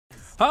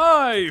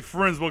Hi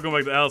friends, welcome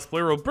back to Alice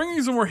Playworld, bringing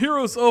you some more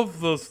Heroes of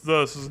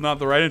this is not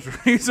the right intro,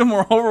 bringing some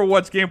more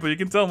Overwatch gameplay. You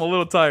can tell I'm a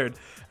little tired.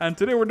 And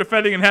today we're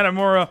defending in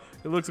Hanamura.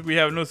 It looks like we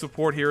have no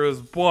support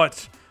heroes,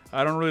 but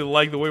I don't really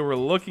like the way we're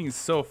looking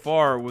so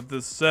far with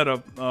this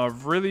setup.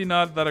 Really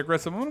not that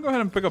aggressive. I'm gonna go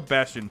ahead and pick up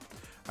Bastion.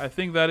 I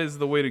think that is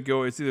the way to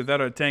go. It's either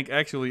that or a tank.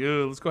 Actually,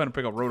 let's go ahead and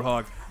pick up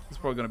Roadhog. It's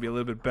probably gonna be a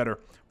little bit better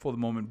for the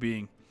moment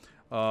being.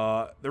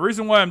 The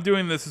reason why I'm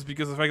doing this is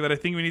because of the fact that I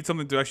think we need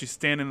something to actually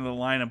stand in the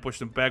line and push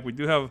them back. We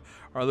do have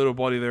our little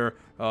buddy there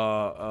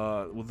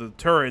with the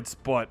turrets,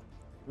 but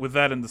with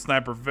that and the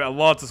sniper,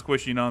 lots of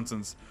squishy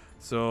nonsense.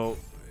 So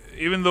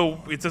even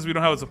though it says we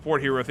don't have a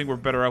support hero, I think we're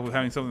better off with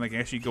having something that can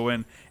actually go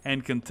in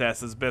and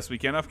contest as best we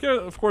can.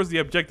 Of course, the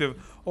objective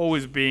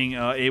always being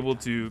able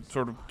to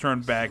sort of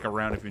turn back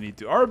around if you need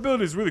to. Our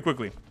abilities really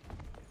quickly.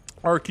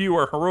 RQ,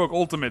 our heroic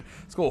ultimate,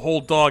 it's called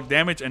Hold Dog,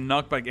 damage and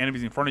knock back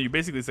enemies in front of you.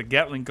 Basically, it's a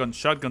Gatling gun,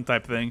 shotgun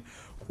type thing.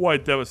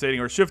 Quite devastating.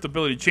 Our shift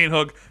ability, Chain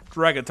Hook,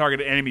 drag a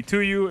targeted enemy to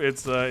you.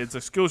 It's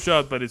a skill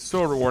shot, but it's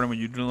so rewarding when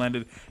you do land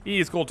it. E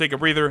is called Take a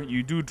Breather.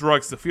 You do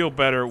drugs to feel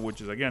better,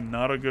 which is, again,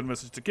 not a good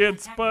message to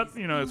kids, but,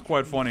 you know, it's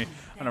quite funny.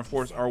 And, of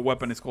course, our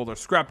weapon is called our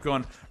Scrap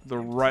Gun. The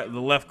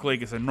left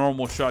click is a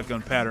normal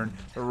shotgun pattern.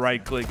 The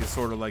right click is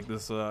sort of like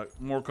this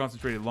more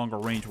concentrated, longer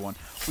range one.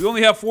 We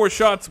only have 4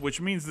 shots,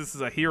 which means this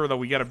is a hero that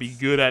we got to be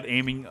good at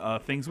aiming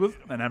things with,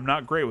 and I'm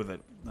not great with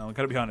it. No, I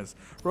gotta be honest.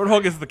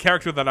 Roadhog is the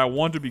character that I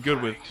want to be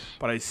good with,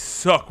 but I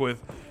suck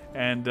with.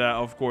 And,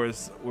 of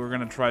course, we're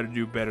gonna try to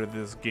do better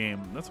this game.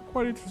 That's a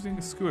quite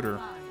interesting scooter.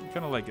 I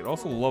kinda like it.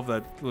 Also love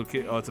that little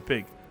kid. Oh, it's a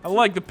pig. I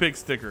like the pig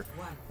sticker.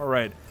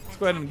 Alright, let's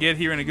go ahead and get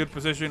here in a good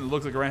position. It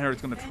looks like Reinhardt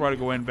is gonna try to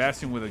go in.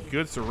 Bastion with a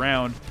good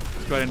surround.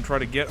 Let's go ahead and try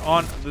to get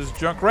on this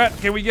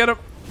Junkrat. Can we get him?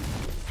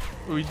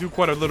 We do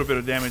quite a little bit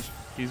of damage.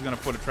 He's going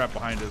to put a trap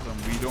behind us,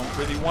 and we don't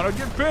really want to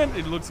get pinned.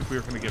 It looks like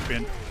we're going to get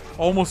pinned.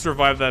 Almost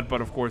survived that,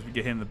 but of course we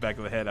get hit in the back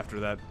of the head after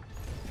that.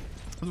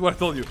 This is what I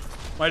told you.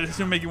 My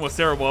decision making was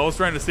terrible. I was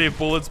trying to save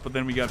bullets, but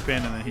then we got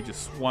pinned, and then he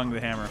just swung the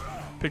hammer,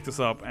 picked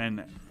us up,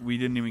 and we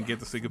didn't even get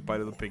to say goodbye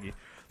to the piggy.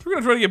 So we're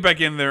going to try to get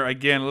back in there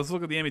again. Let's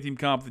look at the enemy team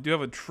comp. They do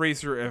have a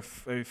Tracer, a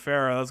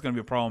Pharah. That's going to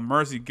be a problem.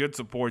 Mercy, good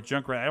support.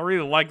 Junkrat, I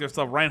really like their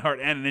stuff. Reinhardt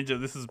and Ninja,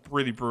 this is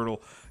really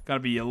brutal. Going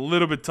to be a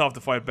little bit tough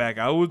to fight back.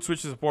 I would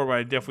switch to support, but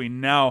I definitely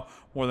now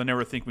more than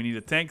ever think we need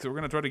a tank. So we're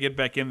going to try to get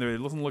back in there. It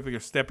doesn't look like they're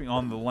stepping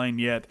on the line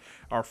yet.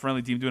 Our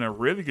friendly team doing a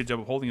really good job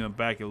of holding them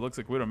back. It looks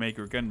like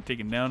Widowmaker getting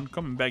taken down.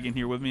 Coming back in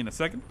here with me in a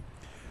second.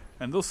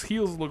 And those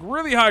heals look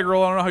really high,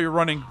 girl. I don't know how you're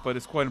running, but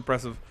it's quite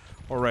impressive.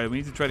 Alright, we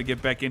need to try to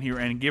get back in here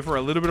and give her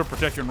a little bit of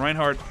protection.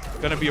 Reinhardt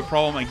going to be a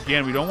problem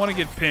again. We don't want to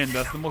get pinned.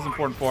 That's the most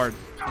important part.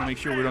 We want to make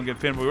sure we don't get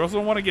pinned. But we also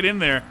don't want to get in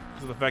there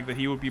because of the fact that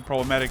he would be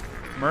problematic.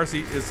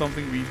 Mercy is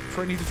something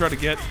we need to try to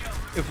get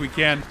if we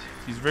can.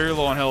 He's very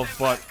low on health,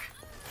 but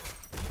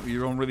we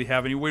don't really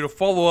have any way to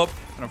follow up.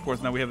 And of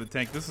course, now we have the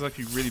tank. This is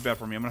actually really bad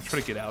for me. I'm going to try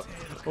to get out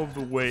of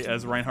the way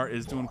as Reinhardt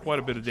is doing quite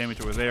a bit of damage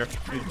over there.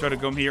 We need to try to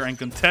come here and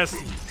contest.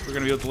 We're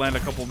going to be able to land a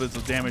couple bits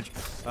of damage.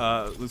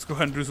 Let's go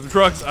ahead and do some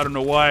drugs. I don't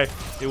know why.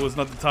 It was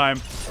not the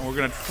time. And we're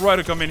going to try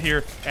to come in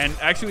here and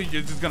actually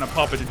just going to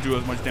pop it and do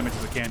as much damage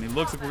as I can. It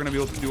looks like we're going to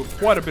be able to do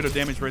quite a bit of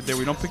damage right there.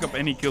 We don't pick up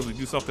any kills. We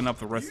do something up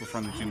the rest of the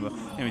front of the team, the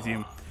enemy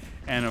team.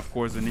 And of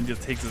course, the Ninja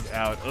takes us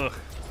out. Ugh.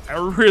 I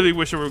really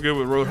wish I were good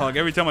with Roadhog.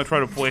 Every time I try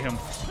to play him,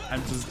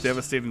 I'm just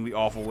devastatingly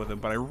awful with him.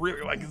 But I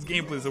really like his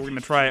gameplay, so we're going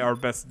to try our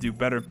best to do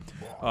better.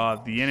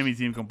 The enemy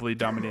team completely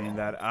dominating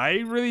that. I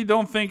really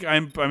don't think I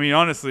mean,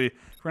 honestly, if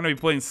we're going to be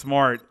playing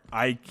smart,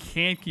 I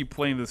can't keep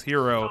playing this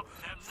hero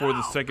for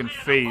the second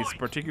phase,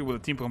 particularly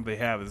with the team comp they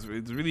have.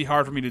 It's really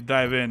hard for me to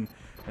dive in.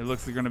 It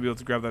looks like they're going to be able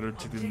to grab that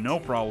objective, no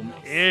problem.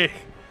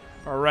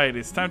 Alright,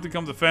 it's time to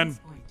come defend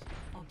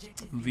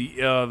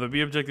the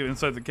B objective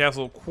inside the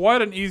castle.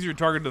 Quite an easier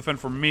target to defend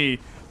for me,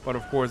 but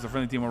of course the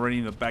friendly team already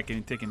in the back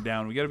getting taken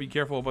down. We got to be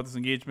careful about this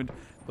engagement.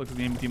 Looks like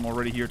the enemy team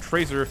already here.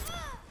 Tracer,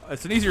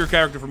 it's an easier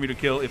character for me to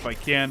kill if I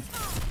can.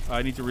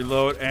 I need to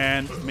reload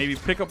and maybe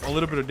pick up a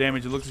little bit of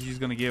damage. It looks like she's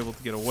going to be able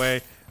to get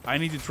away. I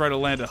need to try to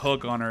land a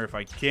hook on her if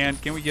I can.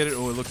 Can we get it?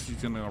 Oh, it looks like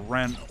she's going to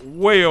run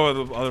way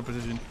over the other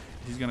position.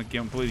 She's going to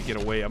completely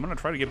get away. I'm going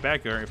to try to get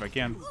back there if I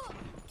can.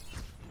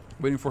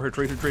 Waiting for her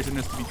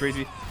Tracerness to be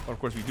Tracy. But of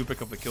course, we do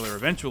pick up the killer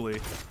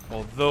eventually.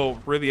 Although,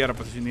 really out of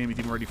position, the enemy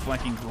team already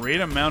flanking. Great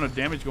amount of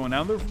damage going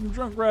down there from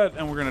Junkrat.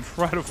 And we're going to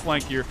try to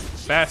flank here.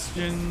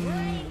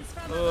 Bastion.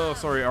 Oh,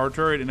 sorry. Our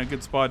turret in a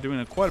good spot,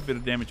 doing quite a bit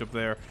of damage up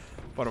there.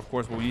 But of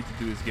course, what we need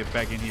to do is get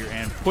back in here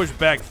and push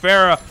back.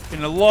 Pharah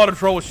in a lot of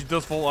trouble. She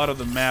does fall out of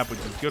the map, which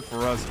is good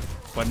for us.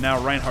 But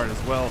now Reinhardt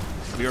as well.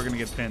 We are going to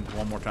get pinned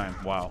one more time.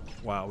 Wow.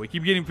 Wow. We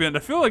keep getting pinned. I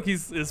feel like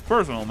it's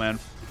personal, man.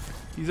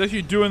 He's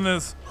actually doing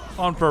this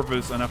on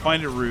purpose, and I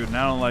find it rude, and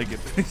I don't like it.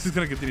 He's just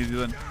going to continue to do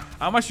that.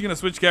 I'm actually going to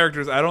switch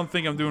characters. I don't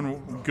think I'm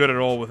doing good at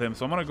all with him,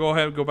 so I'm going to go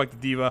ahead and go back to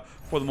D.Va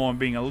for the moment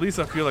being. At least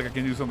I feel like I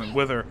can do something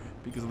with her.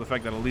 because of the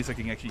fact that at least I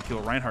can actually kill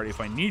Reinhardt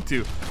if I need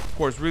to. Of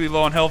course, really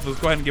low on health. Let's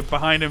go ahead and get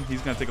behind him.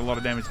 He's going to take a lot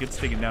of damage, gets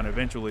taken down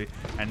eventually.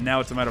 And now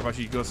it's a matter of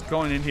actually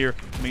going in here,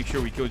 make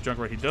sure we kill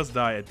Junkrat. He does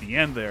die at the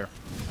end there.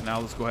 And now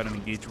let's go ahead and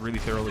engage really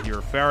thoroughly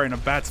here. Pharah in a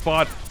bad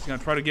spot. He's going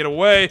to try to get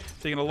away,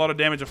 taking a lot of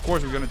damage. Of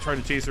course, we're going to try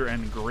to chase her,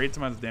 and great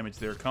amounts of damage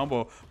there.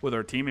 Combo with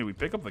our teammate. We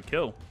pick up the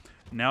kill.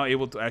 Now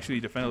able to actually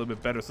defend a little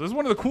bit better. So this is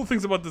one of the cool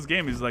things about this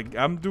game is like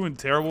I'm doing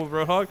terrible with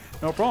Roadhog.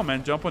 No problem,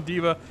 man. Jump on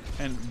D.Va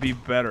and be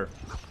better.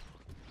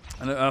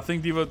 And I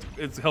think D.Va,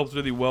 it helps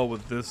really well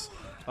with this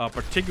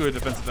particular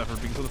defensive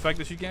effort because of the fact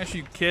that she can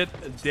actually get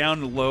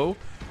down low,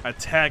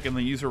 attack, and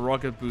then use her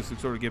rocket boost to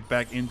sort of get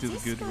back into the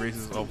good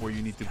graces of where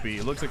you need to be.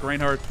 It looks like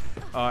Reinhardt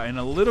in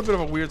a little bit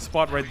of a weird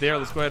spot right there.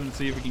 Let's go ahead and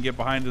see if we can get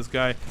behind this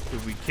guy.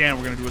 If we can,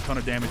 we're going to do a ton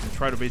of damage and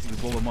try to basically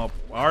blow him up.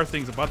 Our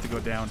thing's about to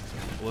go down.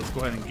 Let's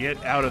go ahead and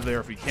get out of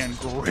there if we can.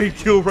 Great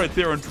kill right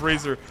there on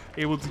Tracer.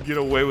 Able to get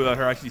away without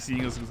her actually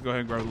seeing us. Let's go ahead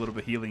and grab a little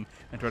bit of healing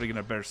and try to get in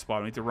a better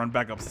spot. We need to run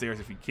back upstairs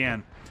if we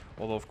can.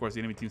 Although, of course, the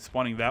enemy team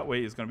spawning that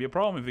way is going to be a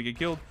problem if they get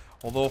killed.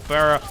 Although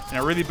Pharah in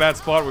a really bad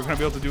spot, we're going to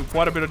be able to do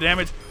quite a bit of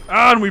damage.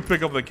 And we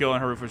pick up the kill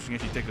on her, which can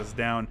actually take us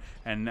down.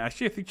 And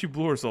actually, I think she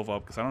blew herself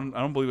up because I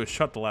don't believe it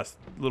shut the last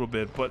little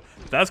bit. But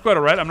that's quite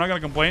alright. I'm not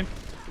going to complain.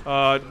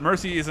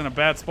 Mercy is in a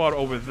bad spot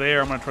over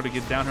there. I'm going to try to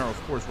get down her.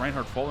 Of course,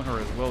 Reinhardt following her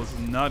as well. This is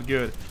not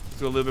good. Let's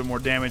do a little bit more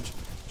damage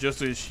just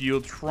to his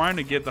shield, trying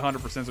to get the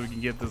 100% so we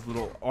can get this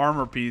little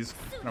armor piece.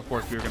 And of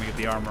course, we're going to get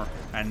the armor.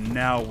 And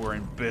now we're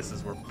in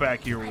business. We're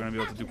back here. We're going to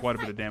be able to do quite a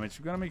bit of damage.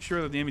 We've got to make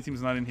sure that the enemy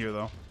team's not in here,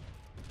 though.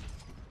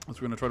 So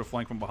we're going to try to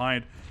flank from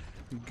behind.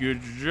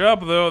 Good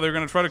job, though. They're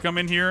going to try to come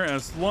in here.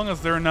 As long as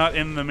they're not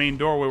in the main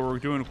doorway, we're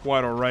doing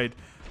quite all right.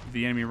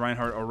 The enemy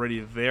Reinhardt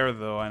already there,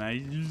 though, and I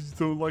just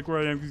don't like where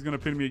I am. He's going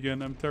to pin me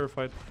again. I'm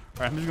terrified.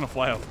 All right, I'm just going to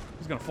fly off.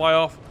 He's going to fly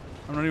off.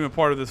 I'm not even a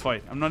part of this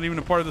fight. I'm not even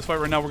a part of this fight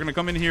right now. We're going to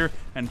come in here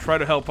and try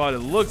to help out. It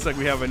looks like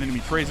we have an enemy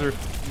Tracer.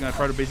 She's going to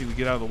try to basically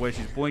get out of the way.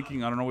 She's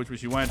blinking. I don't know which way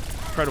she went.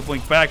 Try to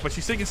blink back, but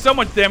she's taking so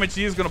much damage.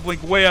 She is going to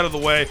blink way out of the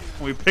way.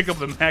 And we pick up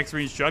the max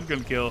range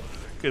shotgun kill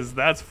because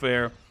that's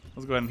fair.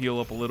 Let's go ahead and heal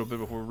up a little bit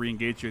before we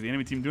re-engage here. The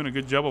enemy team doing a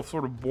good job of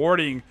sort of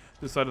boarding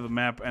this side of the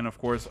map and, of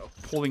course,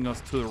 pulling us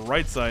to the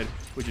right side,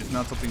 which is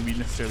not something we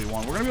necessarily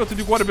want. We're going to be able to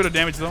do quite a bit of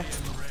damage, though,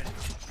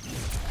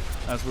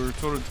 as we're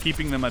sort of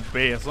keeping them at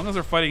bay. As long as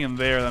they're fighting in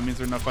there, that means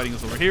they're not fighting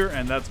us over here,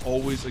 and that's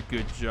always a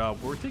good job.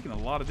 We're taking a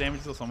lot of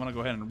damage, though, so I'm going to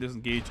go ahead and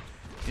disengage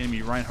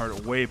enemy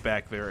Reinhardt way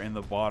back there in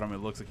the bottom. It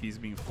looks like he's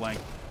being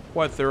flanked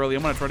quite thoroughly.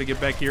 I'm going to try to get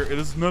back here.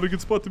 This is not a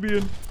good spot to be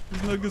in. This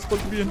is not a good spot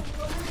to be in.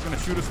 He's going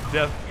to shoot us to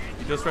death.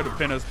 He does try to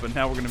pin us, but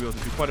now we're going to be able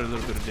to do quite a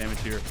little bit of damage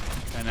here.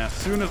 And as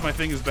soon as my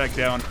thing is back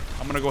down,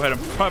 I'm going to go ahead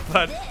and pop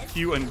that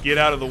Q and get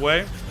out of the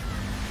way.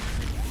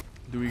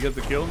 Do we get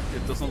the kill?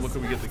 It doesn't look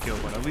like we get the kill,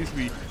 but at least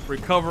we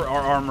recover our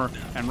armor,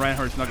 and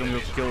Reinhardt's not going to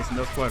be able to kill us, and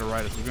that's quite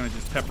alright. So we're going to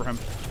just pepper him.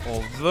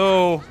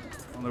 Although,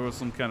 there was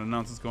some kind of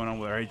nonsense going on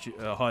with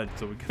our HUD,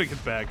 so we got to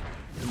get back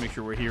and make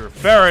sure we're here.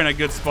 Pharah in a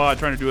good spot,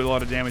 trying to do a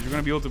lot of damage. We're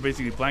going to be able to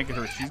basically blanket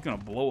her. She's going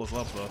to blow us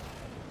up, though.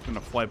 We're going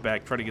to fly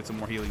back, try to get some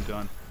more healing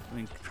done. I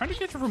mean, trying to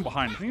get her from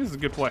behind. I think this is a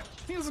good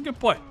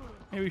play.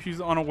 Maybe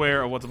she's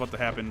unaware of what's about to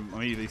happen.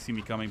 Maybe they see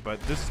me coming, but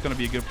this is going to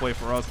be a good play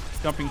for us.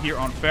 Jumping here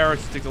on Pharah.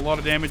 She takes a lot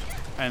of damage,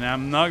 and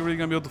I'm not really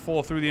going to be able to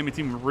follow through. The enemy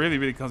team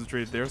really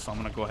concentrated there, so I'm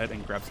going to go ahead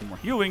and grab some more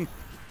healing.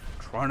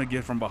 Trying to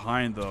get from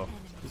behind, though.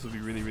 This will be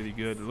really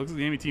good. It looks like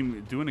the enemy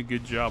team doing a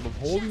good job of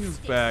holding us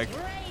back.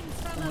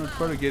 I'm going to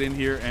try to get in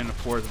here and,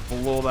 of course,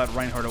 blow that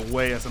Reinhardt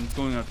away as I'm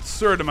doing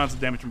absurd amounts of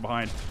damage from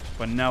behind,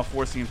 but now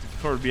forcing him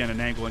to sort of be at an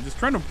angle and just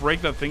trying to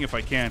break that thing if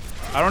I can.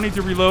 I don't need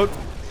to reload,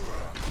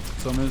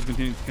 so I'm going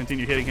to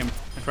continue hitting him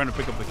and trying to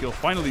pick up the kill.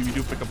 Finally, we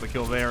do pick up the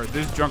kill there.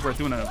 This Junkrat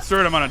doing an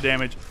absurd amount of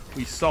damage.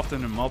 We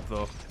soften him up,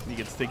 though, and he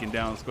gets taken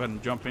down. Let's go ahead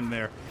and jump in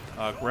there.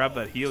 Grab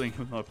that healing.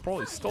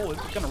 Probably stole it.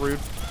 It's kind of rude.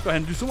 Go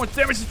ahead and do so much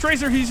damage to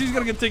Tracer. She's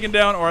going to get taken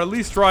down, or at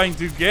least trying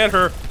to get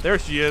her. There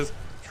she is.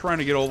 Trying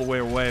to get all the way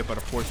away, but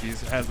of course she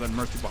has that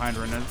Mercy behind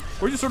her, and then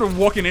we're just sort of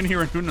walking in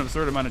here and doing an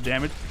absurd amount of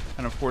damage,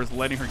 and of course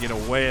letting her get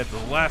away at the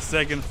last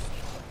second.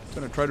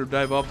 Gonna try to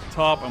dive up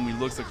top, and we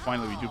looks like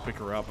finally we do pick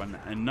her up, and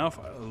enough,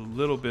 a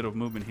little bit of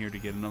movement here to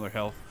get another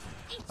health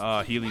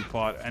healing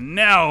pot, and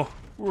now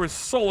we're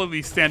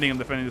solidly standing and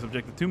defending this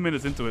objective. 2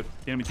 minutes into it,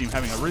 the enemy team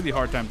having a really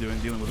hard time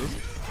dealing with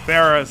this.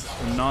 Pharah's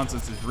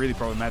nonsense is really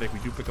problematic. We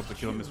do pick up the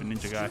kill on Mr.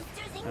 Ninja guy.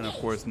 And of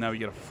course, now we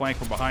get a flank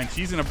from behind.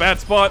 She's in a bad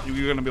spot. We're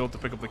going to be able to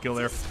pick up the kill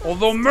there.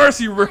 Although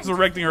Mercy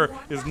resurrecting her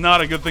is not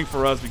a good thing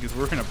for us because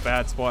we're in a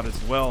bad spot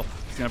as well.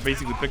 She's going to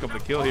basically pick up the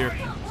kill here.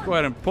 Let's go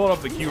ahead and pull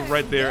up the Q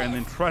right there and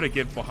then try to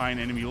get behind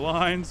enemy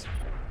lines.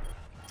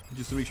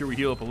 Just to make sure we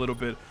heal up a little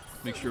bit.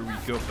 Make sure we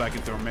go back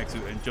into our mech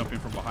suit and jump in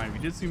from behind. We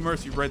did see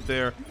Mercy right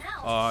there.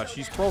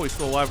 She's probably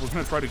still alive. We're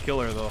going to try to kill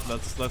her, though.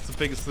 That's the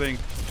biggest thing.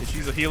 If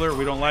she's a healer,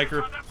 we don't like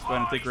her. Let's go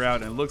ahead and take her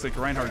out. And it looks like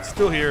Reinhardt's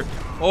still here.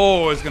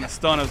 Oh, it's going to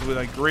stun us with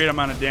a great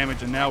amount of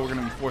damage. And now we're going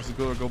to be forced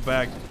to go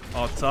back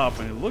off top.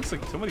 And it looks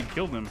like somebody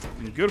killed him.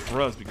 And good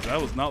for us because that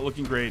was not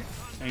looking great.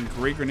 And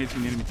great grenades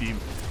from the enemy team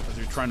as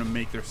they're trying to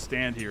make their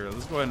stand here.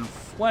 Let's go ahead and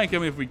flank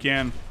him if we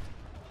can.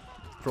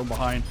 from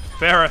behind.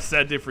 Farah,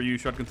 sad day for you.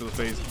 Shotgun to the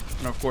face.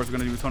 And of course, we're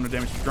going to do a ton of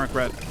damage to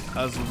Junkrat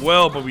as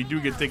well. But we do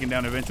get taken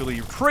down eventually.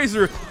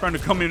 Tracer trying to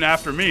come in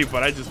after me,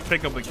 but I just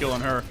pick up the kill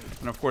on her.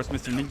 And of course,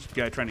 Mr. Ninja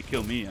guy trying to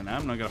kill me. And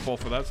I'm not going to fall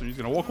for that, so he's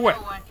going to walk away.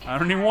 I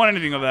don't even want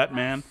anything of that,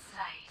 man.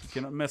 You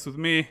cannot mess with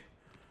me.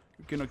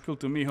 You cannot kill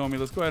to me, homie.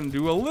 Let's go ahead and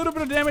do a little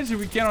bit of damage if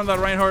we can on that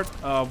Reinhardt.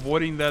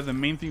 Avoiding that. The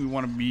main thing we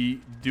want to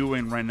be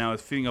doing right now is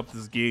filling up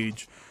this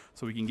gauge,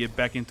 so we can get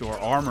back into our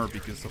armor,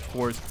 because of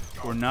course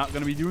we're not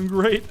going to be doing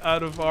great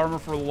out of armor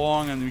for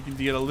long, and we can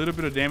get a little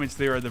bit of damage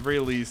there at the very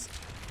least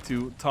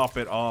to top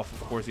it off.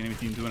 Of course, the enemy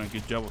team doing a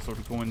good job of sort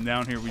of going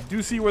down here. We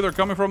do see where they're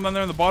coming from down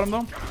there in the bottom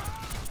though.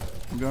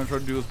 I'm going to try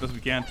to do as best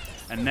we can,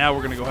 and now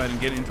we're going to go ahead and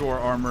get into our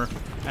armor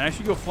and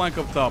actually go flank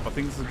up top. I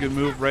think this is a good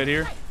move right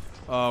here.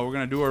 We're going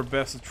to do our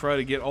best to try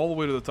to get all the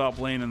way to the top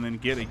lane and then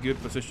get a good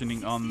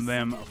positioning on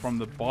them from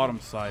the bottom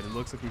side. It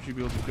looks like we should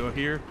be able to go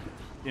here.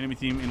 The enemy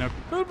team in a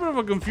little bit of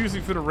a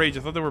confusing fit of rage.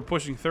 I thought they were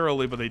pushing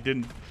thoroughly, but they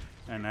didn't,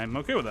 and I'm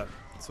okay with that.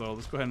 So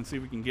let's go ahead and see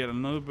if we can get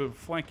another bit of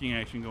flanking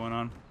action going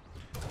on.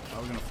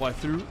 We're going to fly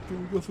through.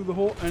 Can we go through the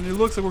hole? And it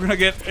looks like we're going to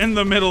get in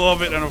the middle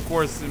of it, and of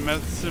course,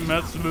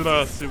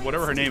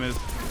 whatever her name is,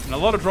 in a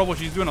lot of trouble.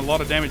 She's doing a lot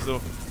of damage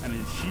though,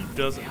 and she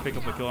does pick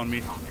up the kill on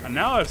me. And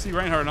now I see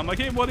Reinhardt, and I'm like,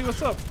 hey buddy,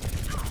 what's up?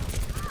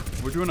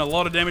 We're doing a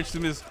lot of damage to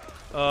Miss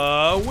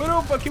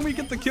Widow, but can we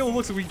get the kill? It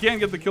looks like we can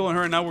get the kill on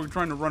her, and now we're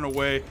trying to run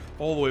away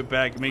all the way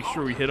back, make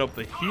sure we hit up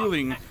the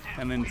healing,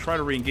 and then try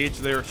to re-engage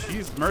there.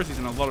 Mercy's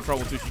in a lot of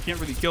trouble too. She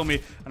can't really kill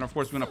me, and of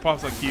course we're gonna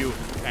pop that Q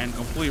and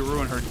completely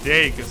ruin her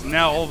day, because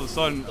now all of a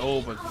sudden,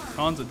 but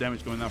tons of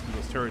damage going down from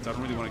those turrets. I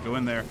don't really want to go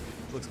in there.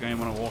 Looks like I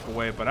want to walk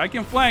away, but I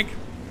can flank.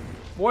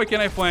 Boy, can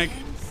I flank.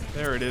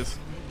 There it is.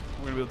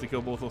 We're going to be able to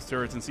kill both those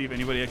turrets and see if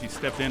anybody actually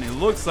stepped in. It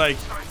looks like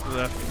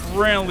the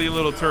friendly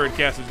little turret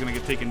caster is going to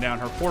get taken down.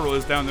 Her portal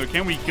is down there.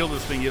 Can we kill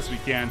this thing? Yes, we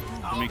can.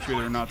 To make sure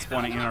they're not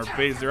spawning in our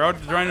base. They're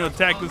out trying to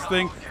attack this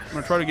thing. I'm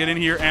going to try to get in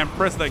here and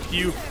press that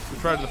Q to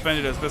try to defend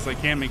it as best I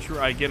can. Make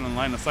sure I get in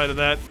line of sight of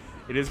that.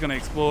 It is going to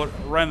explode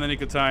right in the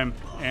nick of time,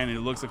 and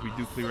it looks like we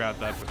do clear out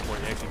that before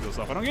it actually goes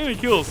off. I don't get any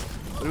kills,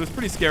 but it was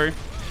pretty scary.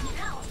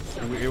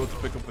 And we were able to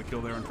pick up the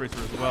kill there on Tracer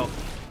as well.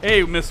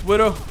 Hey, Miss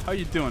Widow, how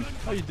you doing?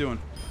 How you doing?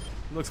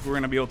 Looks like we're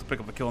going to be able to pick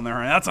up the kill in there.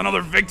 And that's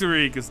another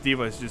victory, because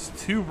D.Va is just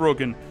too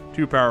broken,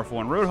 too powerful.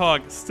 And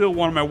Roadhog, still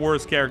one of my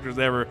worst characters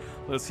ever.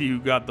 Let's see who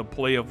got the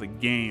play of the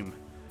game.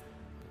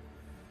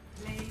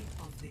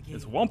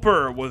 It's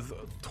Wumper with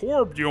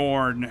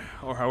Torbjorn,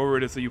 or however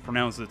it is that you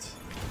pronounce it.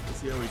 Let's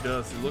see how he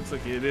does. It looks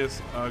like it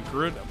is a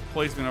good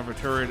placement of a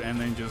turret, and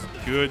then just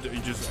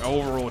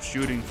overall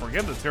shooting.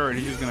 Forget the turret.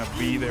 He's just going to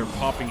be there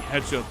popping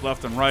headshots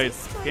left and right.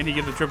 Can he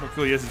get the triple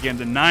kill? Yes, again,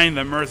 denying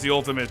the Mercy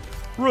ultimate.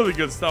 Really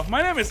good stuff.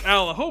 My name is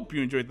Al. I hope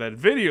you enjoyed that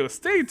video.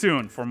 Stay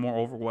tuned for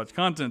more Overwatch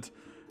content.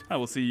 I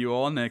will see you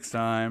all next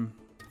time.